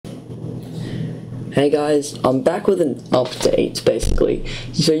Hey guys, I'm back with an update basically.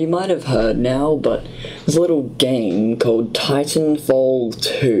 So you might have heard now, but there's a little game called Titanfall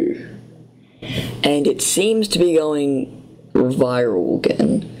 2. And it seems to be going viral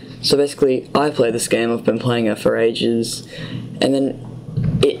again. So basically, I play this game, I've been playing it for ages, and then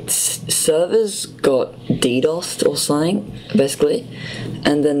its servers got DDoSed or something, basically,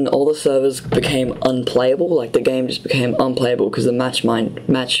 and then all the servers became unplayable, like the game just became unplayable because the matchmaking.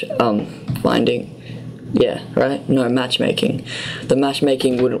 The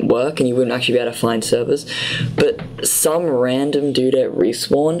matchmaking wouldn't work and you wouldn't actually be able to find servers. But some random dude at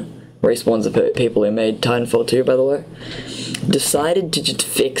Respawn's the people who made Titanfall 2, by the way, decided to just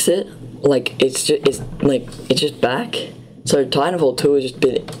fix it. Like it's just back. So Titanfall 2 has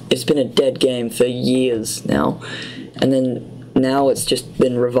it's been a dead game for years now, and then now it's just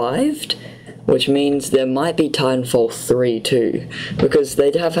been revived, which means there might be Titanfall 3 too, because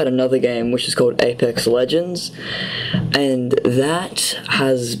they have had another game which is called Apex Legends, and that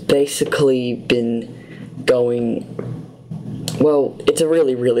has basically been going, well, it's a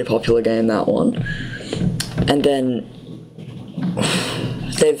really, really popular game, that one. And then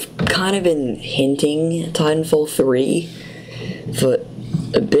they've kind of been hinting Titanfall 3 for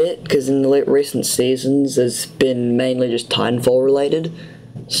a bit, because in the recent seasons there's been mainly just Titanfall related,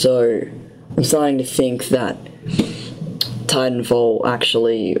 so I'm starting to think that Titanfall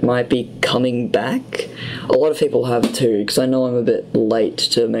actually might be coming back. A lot of people have too, because I know I'm a bit late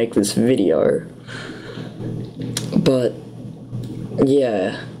to make this video, but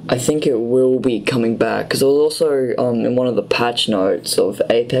yeah, I think it will be coming back, because it was also in one of the patch notes of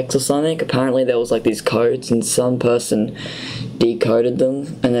Apex or something, apparently there was like these codes and some person decoded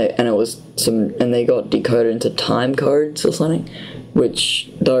them, and they got decoded into time codes or something,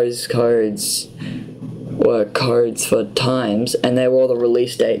 which those codes were codes for times, and they were all the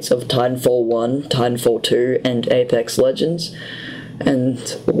release dates of Titanfall 1, Titanfall 2, and Apex Legends. And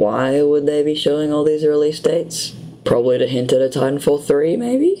why would they be showing all these release dates? Probably to hint at a Titanfall 3,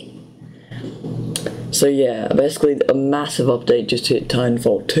 maybe? So yeah, basically a massive update just hit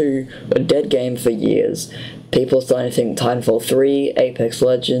Titanfall 2, a dead game for years. People are starting to think Titanfall 3, Apex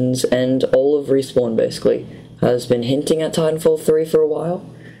Legends, and all of Respawn basically has been hinting at Titanfall 3 for a while.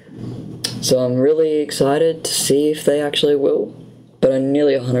 So I'm really excited to see if they actually will, but I'm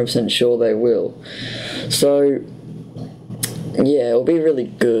nearly 100% sure they will. So yeah, it'll be really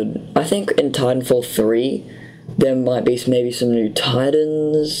good. I think in Titanfall 3 there might be maybe some new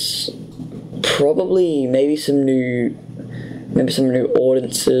Titans, probably maybe some new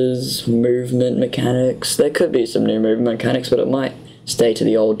ordinances, movement mechanics. There could be some new movement mechanics, but it might stay to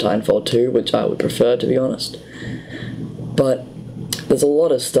the old Titanfall 2, which I would prefer, to be honest. But there's a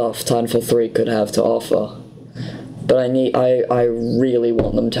lot of stuff Titanfall 3 could have to offer. But I really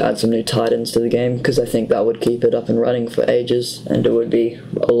want them to add some new Titans to the game, because I think that would keep it up and running for ages, and it would be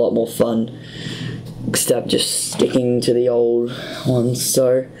a lot more fun, except just sticking to the old ones.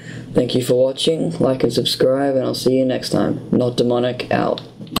 So thank you for watching, like and subscribe, and I'll see you next time. Not Demonic out.